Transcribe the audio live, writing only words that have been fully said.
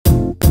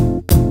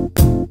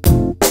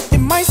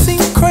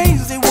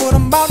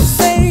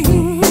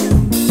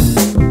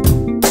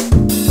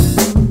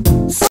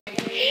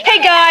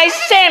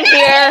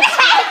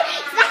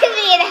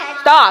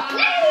Stop.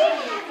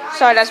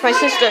 Sorry, that's my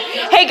sister.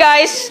 Hey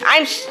guys,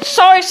 I'm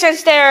sorry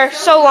since they're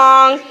so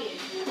long.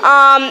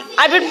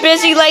 I've been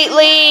busy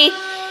lately,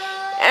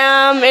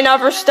 and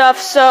other stuff,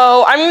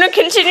 so I'm gonna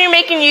continue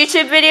making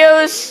YouTube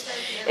videos.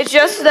 It's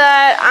just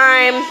that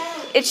I'm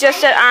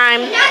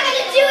not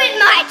gonna do it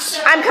much.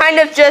 I'm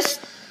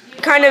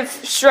kind of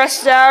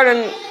stressed out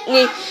and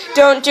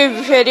don't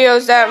do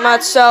videos that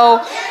much,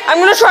 so I'm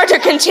gonna try to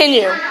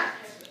continue.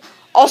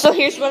 Also,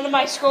 here's one of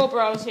my school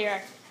bros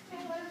here.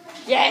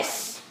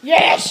 Yes,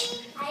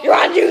 you're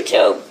on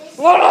YouTube.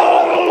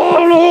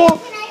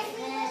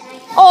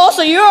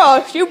 Also, you're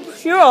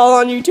all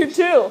on YouTube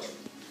too.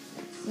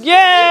 Yay!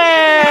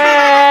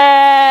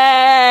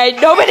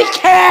 Nobody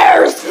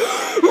cares.